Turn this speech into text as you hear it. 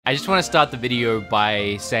I just want to start the video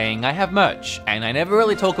by saying I have merch, and I never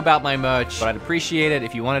really talk about my merch, but I'd appreciate it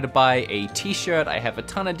if you wanted to buy a t-shirt. I have a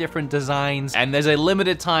ton of different designs, and there's a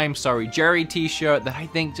limited time Sorry Jerry t-shirt that I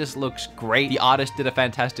think just looks great. The artist did a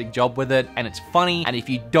fantastic job with it, and it's funny, and if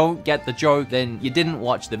you don't get the joke, then you didn't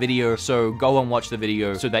watch the video, so go and watch the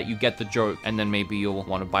video so that you get the joke, and then maybe you'll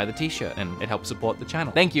want to buy the t-shirt, and it helps support the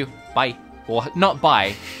channel. Thank you. Bye. Well, not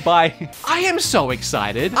bye. Bye. I am so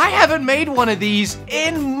excited. I haven't made one of these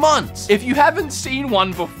in months. If you haven't seen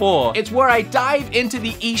one before, it's where I dive into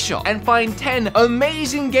the eShop and find 10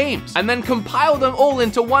 amazing games and then compile them all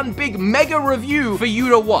into one big mega review for you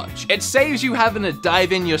to watch. It saves you having to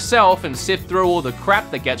dive in yourself and sift through all the crap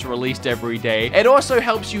that gets released every day. It also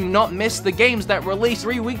helps you not miss the games that released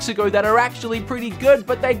 3 weeks ago that are actually pretty good,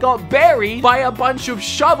 but they got buried by a bunch of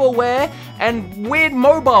shovelware and weird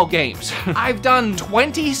mobile games. I've done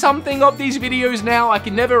 20 something of these videos now, I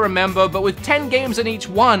can never remember, but with 10 games in each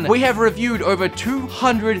one, we have reviewed over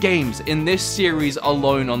 200 games in this series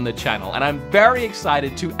alone on the channel, and I'm very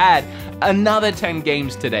excited to add another 10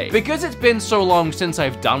 games today. Because it's been so long since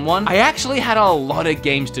I've done one, I actually had a lot of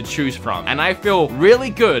games to choose from, and I feel really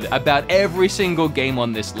good about every single game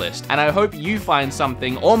on this list, and I hope you find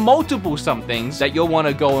something or multiple somethings that you'll want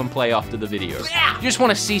to go and play after the video. You just want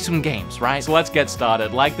to see some games, right? So let's get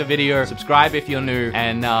started. Like the video, subscribe if you're new,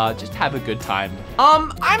 and just have a good time.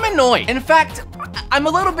 I'm annoyed. In fact, I'm a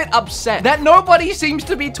little bit upset that nobody seems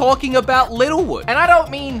to be talking about Littlewood. And I don't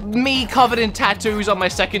mean me covered in tattoos on my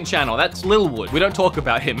second channel. That's Littlewood. We don't talk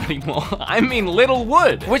about him anymore. I mean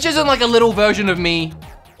Littlewood, which isn't like a little version of me,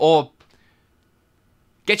 or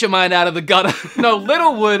get your mind out of the gutter. No,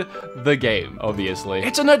 Littlewood, the game, obviously.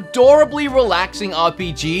 It's an adorably relaxing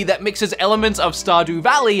RPG that mixes elements of Stardew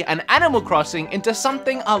Valley and Animal Crossing into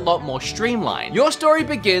something a lot more streamlined. Your story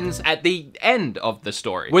begins at the end of the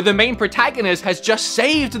story, where the main protagonist has just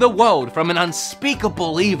saved the world from an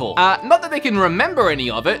unspeakable evil. Not that they can remember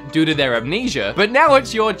any of it due to their amnesia, but now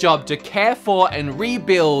it's your job to care for and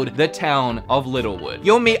rebuild the town of Littlewood.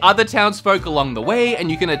 You'll meet other townsfolk along the way, and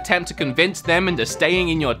you can attempt to convince them into staying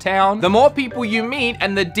in your town. The more people you meet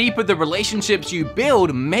and the deeper the relationships you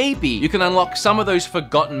build, maybe you can unlock some of those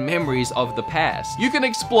forgotten memories of the past. You can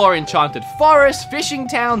explore enchanted forests, fishing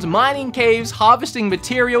towns, mining caves, harvesting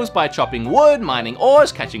materials by chopping wood, mining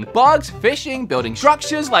ores, catching bugs, fishing, building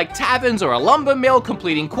structures like taverns or a lumber mill,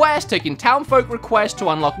 completing quests, taking townfolk requests to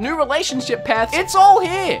unlock new relationship paths. It's all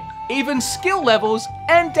here. Even skill levels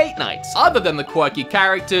and date nights. Other than the quirky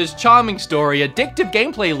characters, charming story, addictive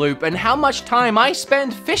gameplay loop, and how much time I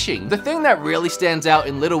spend fishing, the thing that really stands out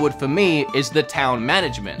in Littlewood for me is the town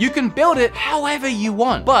management. You can build it however you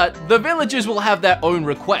want, but the villagers will have their own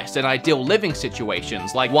requests and ideal living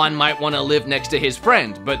situations, like one might want to live next to his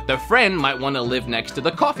friend, but the friend might want to live next to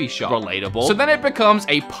the coffee shop. Relatable. So then it becomes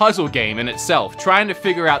a puzzle game in itself, trying to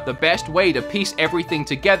figure out the best way to piece everything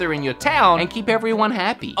together in your town and keep everyone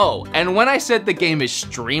happy. Oh, and when I said the game is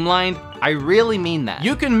streamlined, I really mean that.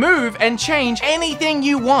 You can move and change anything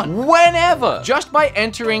you want, whenever, just by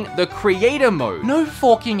entering the creator mode. No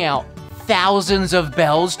forking out thousands of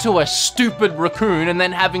bells to a stupid raccoon and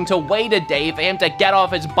then having to wait a day for him to get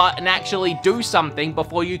off his butt and actually do something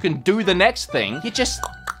before you can do the next thing. You just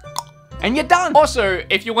and you're done. Also,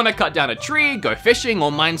 if you want to cut down a tree, go fishing,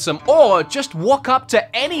 or mine some ore, just walk up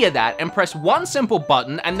to any of that and press one simple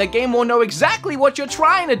button and the game will know exactly what you're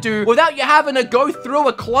trying to do without you having to go through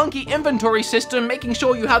a clunky inventory system making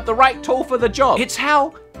sure you have the right tool for the job. It's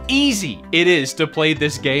how easy it is to play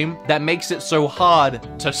this game that makes it so hard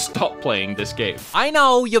to stop playing this game. I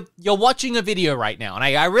know you're watching a video right now, and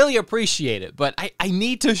I really appreciate it, but I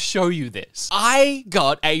need to show you this. I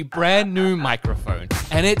got a brand new microphone,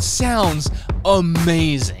 and it sounds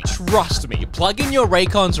amazing. Trust me, plug in your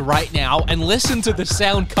Raycons right now and listen to the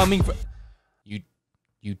sound coming from...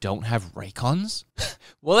 You don't have Raycons?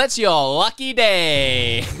 Well, it's your lucky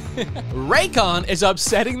day. Raycon is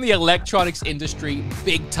upsetting the electronics industry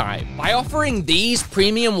big time by offering these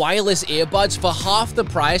premium wireless earbuds for half the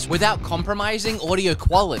price without compromising audio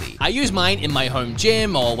quality. I use mine in my home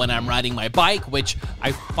gym or when I'm riding my bike, which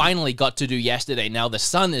I finally got to do yesterday. Now the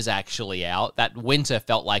sun is actually out. That winter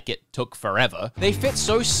felt like it took forever. They fit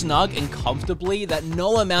so snug and comfortably that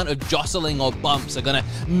no amount of jostling or bumps are gonna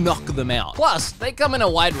knock them out. Plus, they come in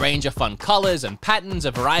a wide range of fun colors and patterns,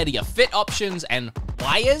 a variety of fit options, and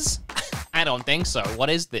wires. I don't think so. What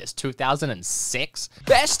is this, 2006?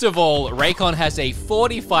 Best of all, Raycon has a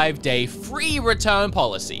 45-day free return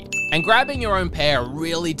policy. And grabbing your own pair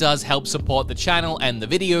really does help support the channel and the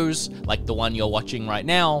videos, like the one you're watching right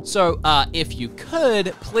now. So, if you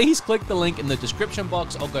could, please click the link in the description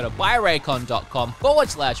box or go to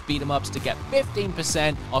buyraycon.com/BeatEmUps to get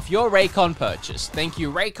 15% off your Raycon purchase. Thank you,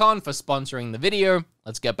 Raycon, for sponsoring the video.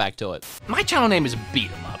 Let's get back to it. My channel name is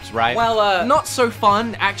BeatEmUps, right? Well, not so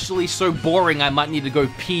fun, actually so boring I might need to go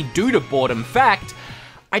pee due to boredom. Fact,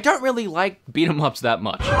 I don't really like BeatEmUps that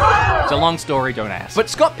much. It's a long story, don't ask. But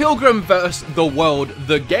Scott Pilgrim vs. the World,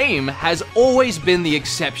 the game, has always been the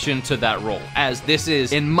exception to that rule, as this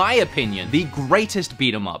is, in my opinion, the greatest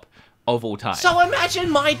beat-em-up of all time. So imagine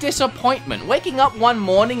my disappointment, waking up one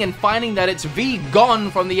morning and finding that it's gone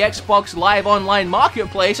from the Xbox Live Online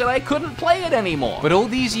Marketplace and I couldn't play it anymore. But all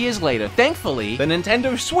these years later, thankfully, the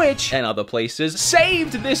Nintendo Switch and other places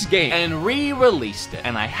saved this game and re-released it.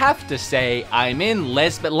 And I have to say, I'm in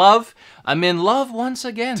love once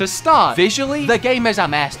again. To start, visually, the game is a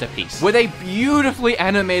masterpiece, with a beautifully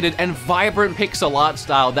animated and vibrant pixel art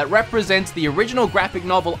style that represents the original graphic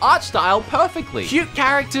novel art style perfectly. Cute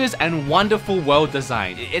characters and wonderful world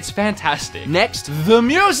design. It's fantastic. Next, the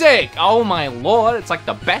music! Oh my lord, it's like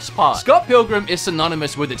the best part. Scott Pilgrim is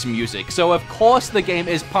synonymous with its music, so of course the game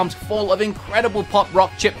is pumped full of incredible pop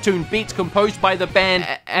rock chiptune beats composed by the band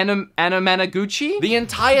Anamanaguchi. The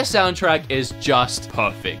entire soundtrack is just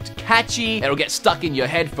perfect. Catchy, it'll get stuck in your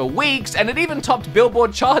head for weeks, and it even topped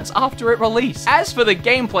Billboard charts after it released. As for the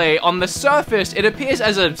gameplay, on the surface, it appears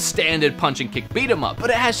as a standard punch and kick beat 'em up, but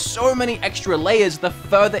it has so many extra layers the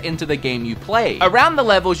further into the game you play. Around the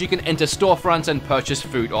levels, you can enter storefronts and purchase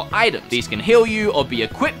food or items. These can heal you or be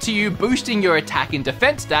equipped to you, boosting your attack and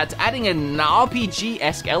defense stats, adding an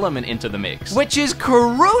RPG-esque element into the mix, which is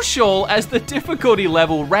crucial as the difficulty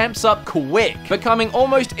level ramps up quick, becoming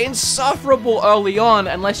almost insufferable early on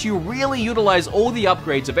unless you really utilize all the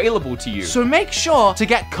upgrades available to you. So make sure to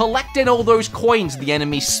get collecting all those coins the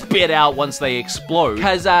enemies spit out once they explode,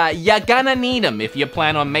 cause you're gonna need them if you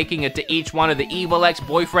plan on making it to each one of the evil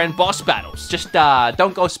ex-boyfriend boss battles. Just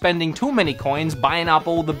don't go spending too many coins buying up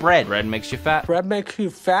all the bread. Bread makes you fat. Bread makes you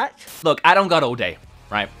fat? Look, I don't got all day,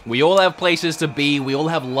 right? We all have places to be, we all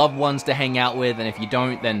have loved ones to hang out with, and if you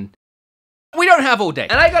don't, then we don't have all day.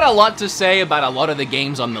 And I got a lot to say about a lot of the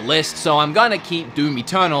games on the list, so I'm gonna keep Doom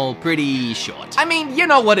Eternal pretty short. I mean, you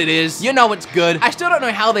know what it is. You know it's good. I still don't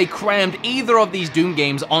know how they crammed either of these Doom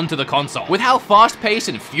games onto the console. With how fast-paced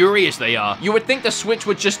and furious they are, you would think the Switch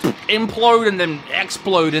would just implode and then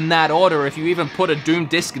explode in that order if you even put a Doom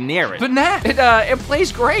disc near it. But nah, it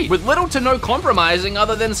plays great, with little to no compromising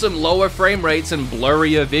other than some lower frame rates and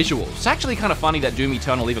blurrier visuals. It's actually kind of funny that Doom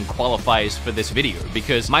Eternal even qualifies for this video,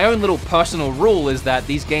 because my own little personal rule is that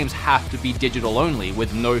these games have to be digital only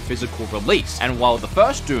with no physical release. And while the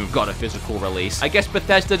first Doom got a physical release, I guess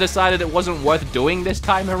Bethesda decided it wasn't worth doing this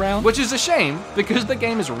time around, which is a shame because the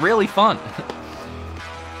game is really fun.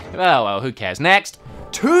 Oh well, who cares? Next.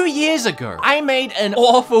 2 years ago, I made an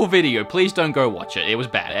awful video. Please don't go watch it. It was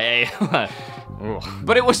bad.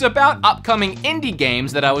 But it was about upcoming indie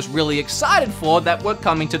games that I was really excited for that were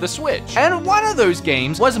coming to the Switch. And one of those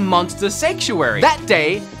games was Monster Sanctuary. That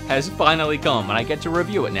day has finally come, and I get to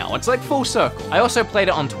review it now. It's like full circle. I also played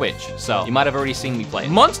it on Twitch, so you might have already seen me play it.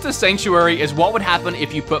 Monster Sanctuary is what would happen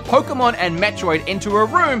if you put Pokemon and Metroid into a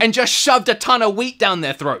room and just shoved a ton of wheat down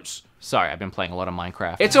their throats. Sorry, I've been playing a lot of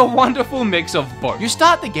Minecraft. It's a wonderful mix of both. You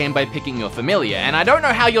start the game by picking your familiar, and I don't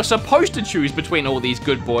know how you're supposed to choose between all these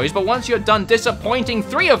good boys, but once you're done disappointing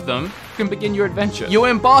 3 of them, you can begin your adventure. You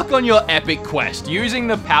embark on your epic quest, using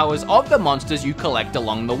the powers of the monsters you collect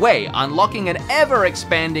along the way, unlocking an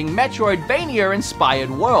ever-expanding Metroidvania-inspired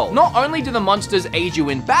world. Not only do the monsters aid you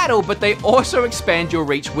in battle, but they also expand your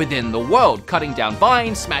reach within the world, cutting down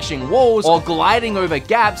vines, smashing walls, or gliding over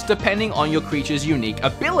gaps depending on your creature's unique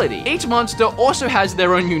ability. Each monster also has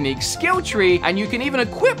their own unique skill tree, and you can even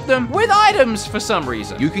equip them with items for some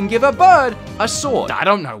reason. You can give a bird a sword. I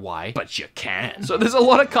don't know why, but you can. So there's a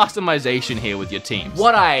lot of customization here with your teams.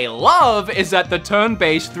 What I love is that the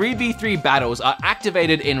turn-based 3v3 battles are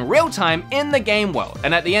activated in real time in the game world.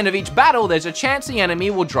 And at the end of each battle, there's a chance the enemy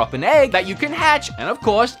will drop an egg that you can hatch, and of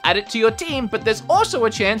course, add it to your team, but there's also a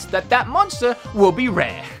chance that that monster will be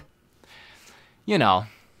rare. You know,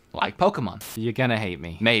 like Pokemon. You're gonna hate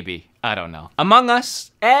me. Maybe. I don't know. Among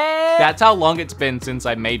Us. That's how long it's been since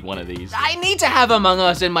I made one of these. I need to have Among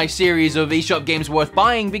Us in my series of eShop games worth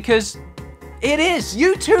buying because It is.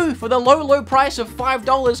 You too, for the low price of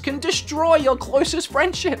 $5, can destroy your closest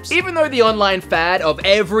friendships. Even though the online fad of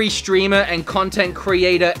every streamer and content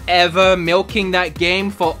creator ever milking that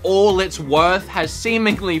game for all it's worth has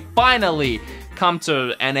seemingly finally come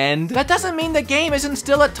to an end, that doesn't mean the game isn't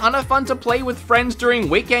still a ton of fun to play with friends during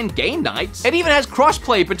weekend game nights. It even has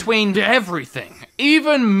crossplay between everything,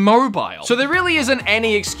 even mobile. So there really isn't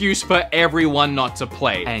any excuse for everyone not to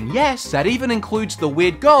play. And yes, that even includes the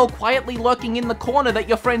weird girl quietly lurking in the corner that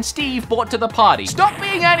your friend Steve brought to the party. Stop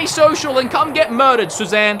being antisocial and come get murdered,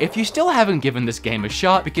 Suzanne. If you still haven't given this game a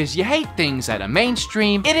shot because you hate things that are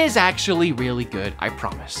mainstream, it is actually really good, I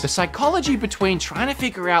promise. The psychology between trying to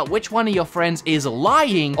figure out which one of your friends is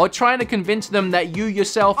lying or trying to convince them that you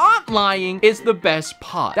yourself aren't lying is the best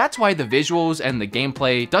part. That's why the visuals and the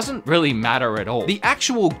gameplay doesn't really matter at all. The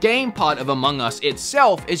actual game part of Among Us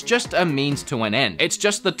itself is just a means to an end. It's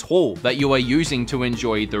just the tool that you are using to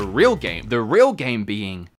enjoy the real game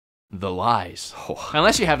being the lies. Oh,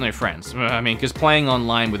 unless you have no friends. I mean, because playing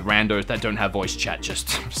online with randos that don't have voice chat just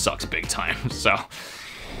sucks big time, so.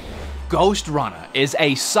 Ghost Runner is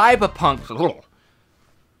a cyberpunk.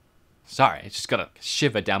 Sorry, I just got a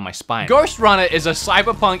shiver down my spine. Ghost Runner is a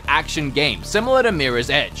cyberpunk action game similar to Mirror's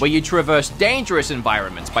Edge, where you traverse dangerous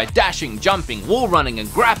environments by dashing, jumping, wall running,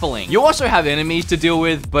 and grappling. You also have enemies to deal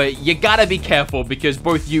with, but you gotta be careful because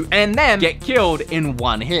both you and them get killed in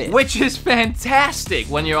one hit, which is fantastic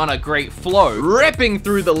when you're on a great flow, ripping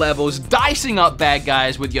through the levels, dicing up bad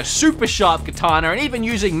guys with your super sharp katana, and even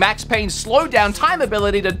using Max Payne's slow down time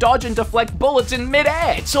ability to dodge and deflect bullets in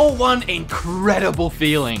midair. It's all one incredible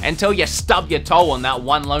feeling until you stub your toe on that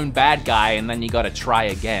one lone bad guy and then you gotta try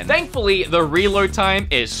again. Thankfully, the reload time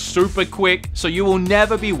is super quick, so you will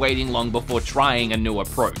never be waiting long before trying a new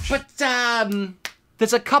approach. But,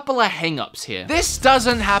 there's a couple of hang-ups here. This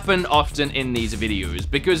doesn't happen often in these videos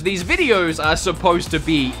because these videos are supposed to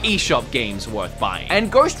be eShop games worth buying.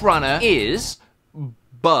 And Ghost Runner is,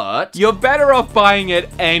 but you're better off buying it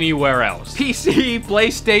anywhere else. PC,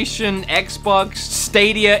 PlayStation, Xbox,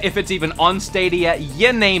 Stadia, if it's even on Stadia,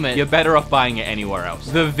 you name it, you're better off buying it anywhere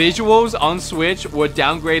else. The visuals on Switch were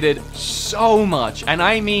downgraded so much, and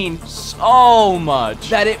I mean so much,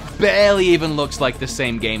 that it barely even looks like the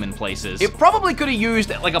same game in places. It probably could have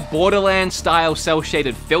used like a Borderlands style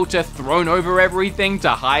cel-shaded filter thrown over everything to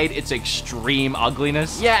hide its extreme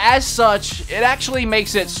ugliness. Yeah, as such, it actually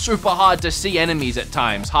makes it super hard to see enemies at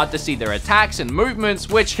times. Hard to see their attacks and movements,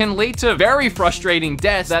 which can lead to very frustrating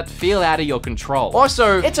deaths that feel out of your control.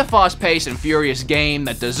 Also, it's a fast-paced and furious game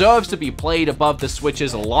that deserves to be played above the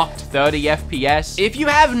Switch's locked 30 FPS. If you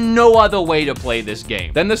have no other way to play this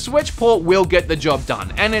game, then the Switch port will get the job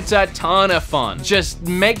done, and it's a ton of fun. Just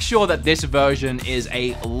make sure that this version is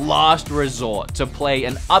a last resort to play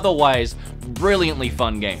an otherwise brilliantly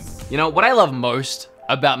fun game. You know, what I love most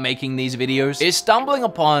about making these videos is stumbling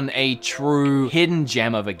upon a true hidden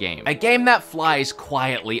gem of a game. A game that flies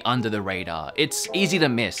quietly under the radar. It's easy to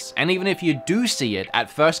miss, and even if you do see it at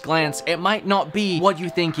first glance, it might not be what you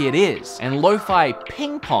think it is. And Lo-Fi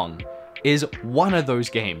Ping Pong is one of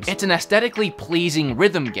those games. It's an aesthetically pleasing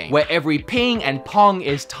rhythm game where every ping and pong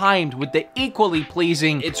is timed with the equally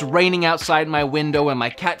pleasing "it's raining outside my window and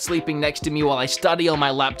my cat sleeping next to me while I study on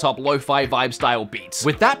my laptop" lo-fi vibe style beats.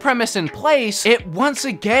 With that premise in place, it once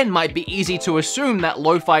again might be easy to assume that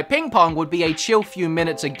Lo-Fi Ping Pong would be a chill few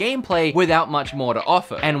minutes of gameplay without much more to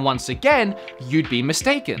offer. And once again, you'd be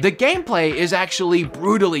mistaken. The gameplay is actually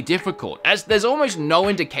brutally difficult, as there's almost no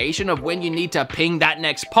indication of when you need to ping that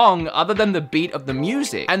next pong other than the beat of the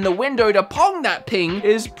music, and the window to pong that ping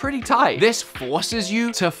is pretty tight. This forces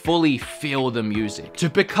you to fully feel the music, to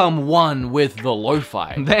become one with the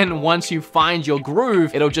lo-fi. Then once you find your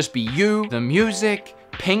groove, it'll just be you, the music,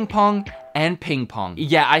 ping pong, and ping pong.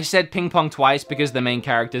 Yeah, I said ping pong twice because the main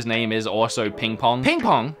character's name is also Ping Pong. Ping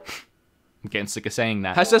Pong, I'm getting sick of saying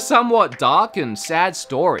that, has a somewhat dark and sad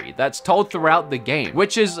story that's told throughout the game,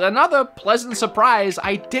 which is another pleasant surprise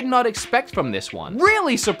I did not expect from this one.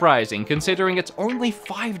 Really surprising, considering it's only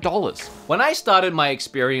 $5. When I started my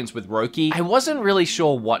experience with Roki, I wasn't really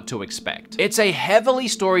sure what to expect. It's a heavily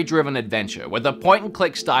story-driven adventure with a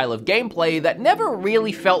point-and-click style of gameplay that never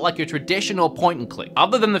really felt like a traditional point-and-click,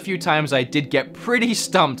 other than the few times I did get pretty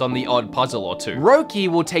stumped on the odd puzzle or two. Roki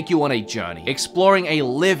will take you on a journey, exploring a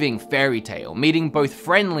living fairy tale tale, meeting both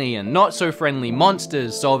friendly and not so friendly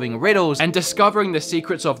monsters, solving riddles, and discovering the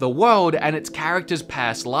secrets of the world and its characters'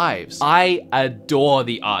 past lives. I adore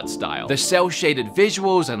the art style. The cel-shaded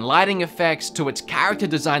visuals and lighting effects to its character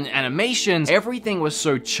design and animations, everything was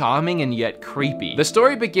so charming and yet creepy. The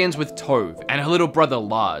story begins with Tove and her little brother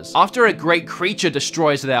Lars. After a great creature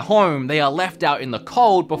destroys their home, they are left out in the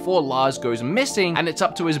cold before Lars goes missing, and it's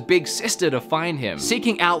up to his big sister to find him.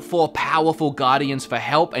 Seeking out for powerful guardians for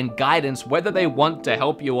help and guidance, whether they want to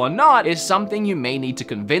help you or not, is something you may need to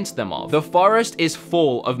convince them of. The forest is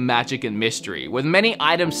full of magic and mystery, with many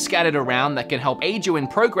items scattered around that can help aid you in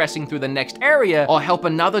progressing through the next area or help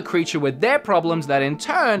another creature with their problems that in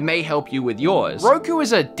turn may help you with yours. Roku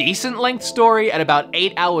is a decent length story at about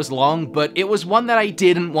 8 hours long, but it was one that I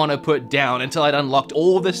didn't want to put down until I'd unlocked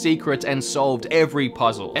all the secrets and solved every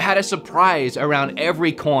puzzle. It had a surprise around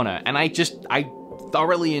every corner, and I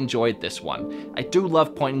thoroughly enjoyed this one. I do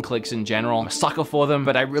love point and clicks in general. I'm a sucker for them,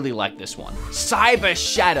 but I really like this one. Cyber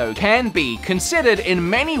Shadow can be considered in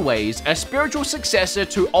many ways a spiritual successor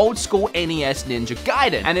to old school NES Ninja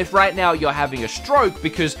Gaiden. And if right now you're having a stroke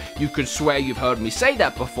because you could swear you've heard me say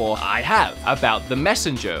that before, I have, about The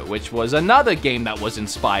Messenger, which was another game that was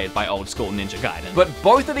inspired by old school Ninja Gaiden. But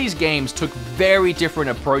both of these games took very different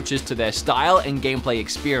approaches to their style and gameplay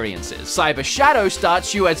experiences. Cyber Shadow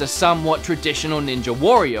starts you as a somewhat traditional ninja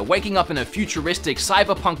warrior, waking up in a futuristic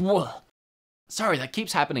cyberpunk world. Sorry, that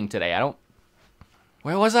keeps happening today.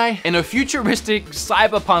 Where was I? In a futuristic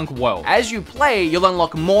cyberpunk world. As you play, you'll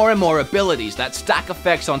unlock more and more abilities that stack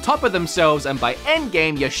effects on top of themselves, and by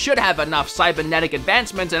endgame, you should have enough cybernetic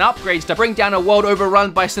advancements and upgrades to bring down a world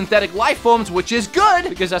overrun by synthetic life forms, which is good,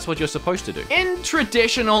 because that's what you're supposed to do. In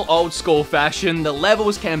traditional old school fashion, the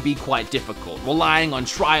levels can be quite difficult, relying on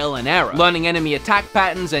trial and error, learning enemy attack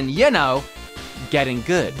patterns, and getting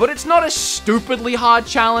good. But it's not a stupidly hard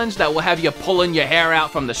challenge that will have you pulling your hair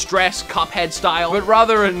out from the stress, Cuphead style, but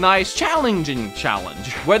rather a nice, challenging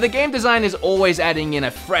challenge, where the game design is always adding in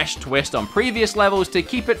a fresh twist on previous levels to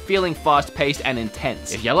keep it feeling fast-paced and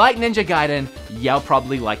intense. If you like Ninja Gaiden, you'll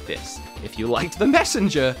probably like this. If you liked The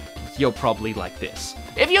Messenger, you'll probably like this.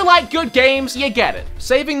 If you like good games, you get it.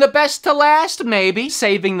 Saving the best to last, maybe.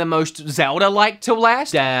 Saving the most Zelda-like to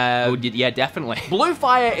last? Yeah, definitely. Blue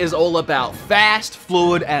Fire is all about fast,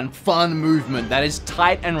 fluid, and fun movement that is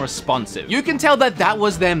tight and responsive. You can tell that that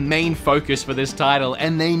was their main focus for this title,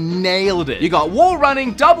 and they nailed it. You got wall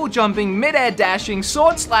running, double jumping, mid-air dashing,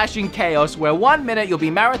 sword slashing chaos, where 1 minute you'll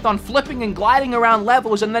be marathon flipping and gliding around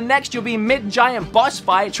levels, and the next you'll be mid-giant boss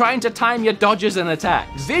fight trying to time your dodges and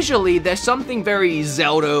attacks. Visually, there's something very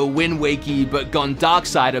Zelda, Wind Wakey, but gone dark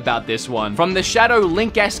side about this one. From the Shadow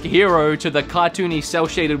Link-esque hero to the cartoony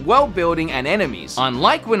cel-shaded world building and enemies.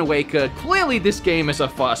 Unlike Wind Waker, clearly this game is a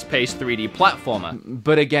fast-paced 3D platformer.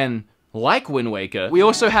 But again, like Wind Waker, we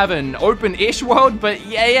also have an open-ish world, but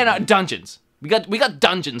dungeons. We got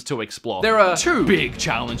dungeons to explore. There are two big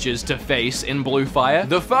challenges to face in Blue Fire.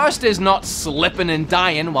 The first is not slipping and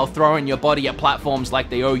dying while throwing your body at platforms like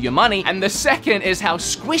they owe you money, and the second is how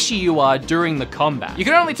squishy you are during the combat. You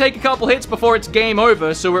can only take a couple hits before it's game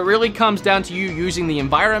over, so it really comes down to you using the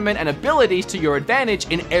environment and abilities to your advantage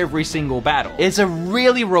in every single battle. It's a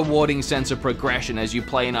really rewarding sense of progression as you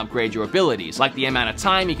play and upgrade your abilities, like the amount of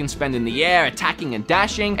time you can spend in the air, attacking and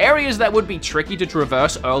dashing. Areas that would be tricky to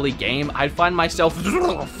traverse early game, I'd find myself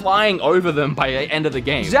flying over them by the end of the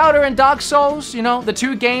game. Zelda and Dark Souls, you know, the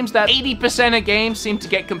two games that 80% of games seem to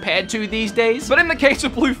get compared to these days. But in the case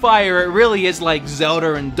of Blue Fire, it really is like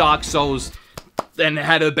Zelda and Dark Souls and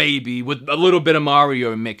had a baby with a little bit of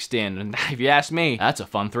Mario mixed in. And if you ask me, that's a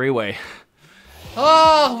fun three-way.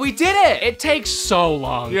 Oh, we did it! It takes so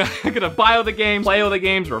long. Yeah, I'm gonna buy all the games, play all the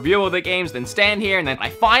games, review all the games, then stand here, and then I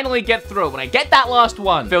finally get through it. When I get that last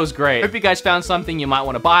one, feels great. Hope you guys found something you might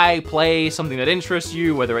want to buy, play, something that interests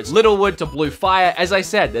you, whether it's Littlewood to Blue Fire. As I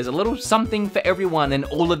said, there's a little something for everyone in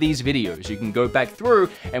all of these videos. You can go back through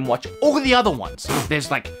and watch all the other ones.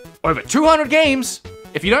 There's like over 200 games.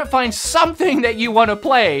 If you don't find something that you want to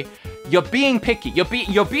play, you're being picky.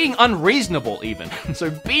 You're being unreasonable even. So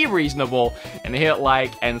be reasonable and hit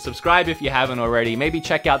like and subscribe if you haven't already. Maybe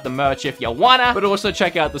check out the merch if you wanna, but also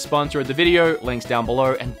check out the sponsor of the video. Links down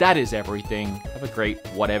below. And that is everything. Have a great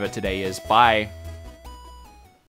whatever today is. Bye.